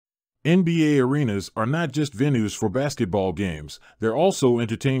NBA arenas are not just venues for basketball games, they're also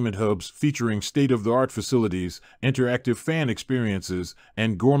entertainment hubs featuring state-of-the-art facilities, interactive fan experiences,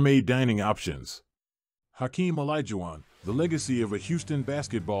 and gourmet dining options. Hakeem Olajuwon, the legacy of a Houston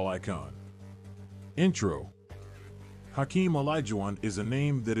basketball icon. Intro. Hakeem Olajuwon is a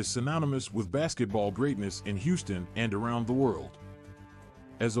name that is synonymous with basketball greatness in Houston and around the world.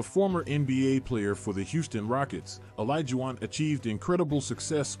 As a former NBA player for the Houston Rockets, Olajuwon achieved incredible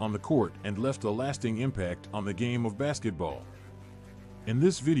success on the court and left a lasting impact on the game of basketball. In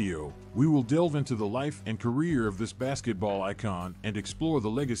this video, we will delve into the life and career of this basketball icon and explore the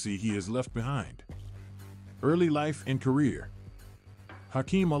legacy he has left behind. Early life and career.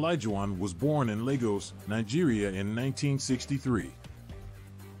 Hakeem Olajuwon was born in Lagos, Nigeria in 1963.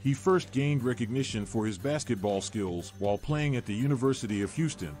 He first gained recognition for his basketball skills while playing at the University of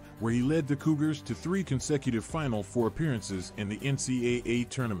Houston, where he led the Cougars to 3 consecutive Final Four appearances in the NCAA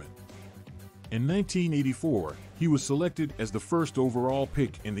tournament. In 1984, he was selected as the first overall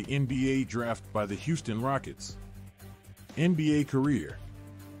pick in the NBA draft by the Houston Rockets. NBA career.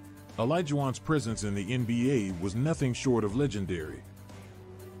 Olajuwon's presence in the NBA was nothing short of legendary.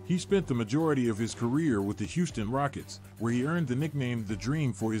 He spent the majority of his career with the Houston Rockets, where he earned the nickname The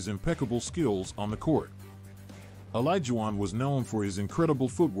Dream for his impeccable skills on the court. Olajuwon was known for his incredible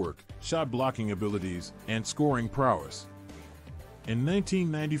footwork, shot-blocking abilities, and scoring prowess. In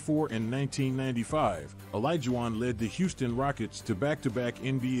 1994 and 1995, Olajuwon led the Houston Rockets to back-to-back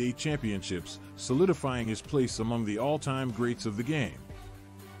NBA championships, solidifying his place among the all-time greats of the game.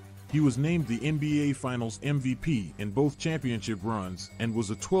 He was named the NBA Finals MVP in both championship runs and was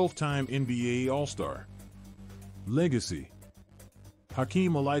a 12-time NBA All-Star. Legacy.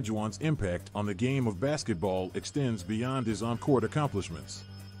 Hakeem Olajuwon's impact on the game of basketball extends beyond his on-court accomplishments.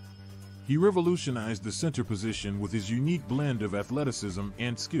 He revolutionized the center position with his unique blend of athleticism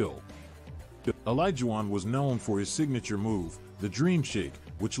and skill. Olajuwon was known for his signature move, the Dream Shake,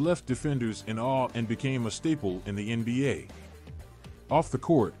 which left defenders in awe and became a staple in the NBA. Off the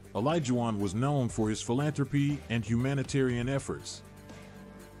court, Olajuwon was known for his philanthropy and humanitarian efforts.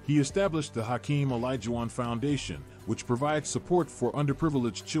 He established the Hakeem Olajuwon Foundation, which provides support for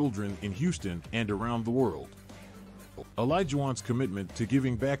underprivileged children in Houston and around the world. Olajuwon's commitment to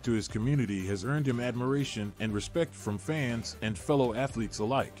giving back to his community has earned him admiration and respect from fans and fellow athletes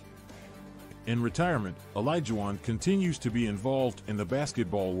alike. In retirement, Olajuwon continues to be involved in the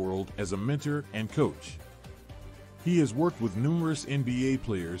basketball world as a mentor and coach. He has worked with numerous NBA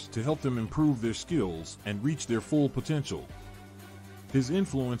players to help them improve their skills and reach their full potential. His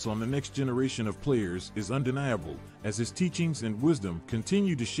influence on the next generation of players is undeniable, as his teachings and wisdom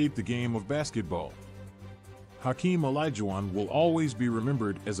continue to shape the game of basketball. Hakeem Olajuwon will always be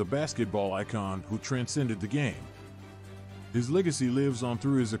remembered as a basketball icon who transcended the game. His legacy lives on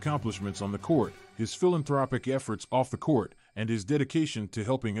through his accomplishments on the court, his philanthropic efforts off the court, and his dedication to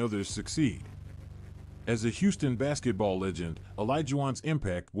helping others succeed. As a Houston basketball legend, Olajuwon's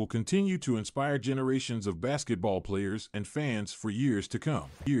impact will continue to inspire generations of basketball players and fans for years to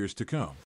come.